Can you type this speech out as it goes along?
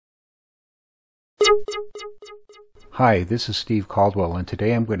Hi, this is Steve Caldwell, and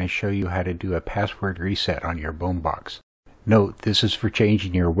today I'm going to show you how to do a password reset on your BomeBox. Note, this is for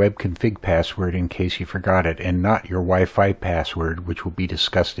changing your web config password in case you forgot it, and not your Wi-Fi password, which will be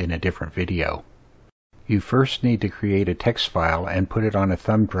discussed in a different video. You first need to create a text file and put it on a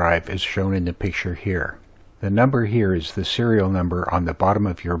thumb drive as shown in the picture here. The number here is the serial number on the bottom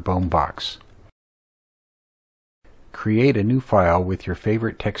of your BomeBox. Create a new file with your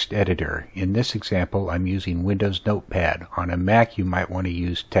favorite text editor. In this example, I'm using Windows Notepad. On a Mac, you might want to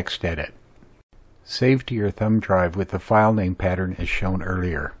use TextEdit. Save to your thumb drive with the file name pattern as shown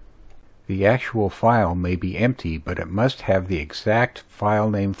earlier. The actual file may be empty, but it must have the exact file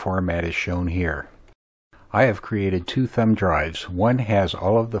name format as shown here. I have created two thumb drives. One has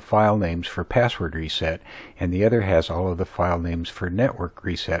all of the file names for password reset, and the other has all of the file names for network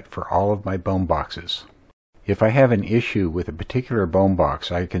reset for all of my BomeBoxes. If I have an issue with a particular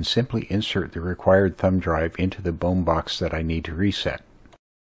BomeBox, I can simply insert the required thumb drive into the BomeBox that I need to reset.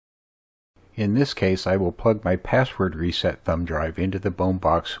 In this case, I will plug my password reset thumb drive into the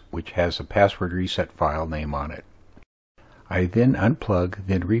BomeBox, which has a password reset file name on it. I then unplug,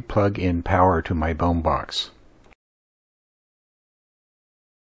 then replug in power to my BomeBox.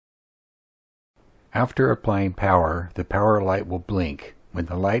 After applying power, the power light will blink. When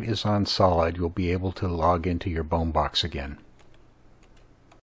the light is on solid, you'll be able to log into your BomeBox again.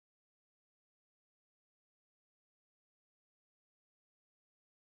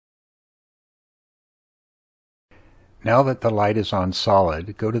 Now that the light is on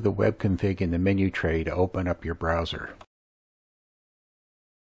solid, go to the web config in the menu tray to open up your browser.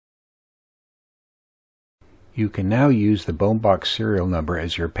 You can now use the BomeBox serial number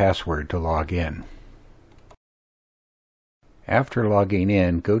as your password to log in. After logging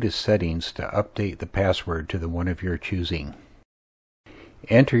in, go to Settings to update the password to the one of your choosing.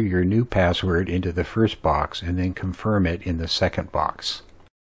 Enter your new password into the first box and then confirm it in the second box.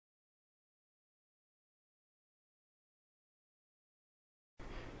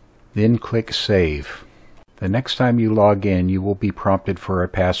 Then click Save. The next time you log in, you will be prompted for a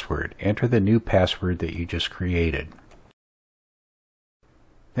password. Enter the new password that you just created.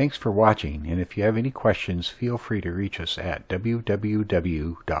 Thanks for watching, and if you have any questions, feel free to reach us at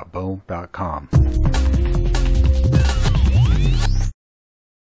www.bome.com.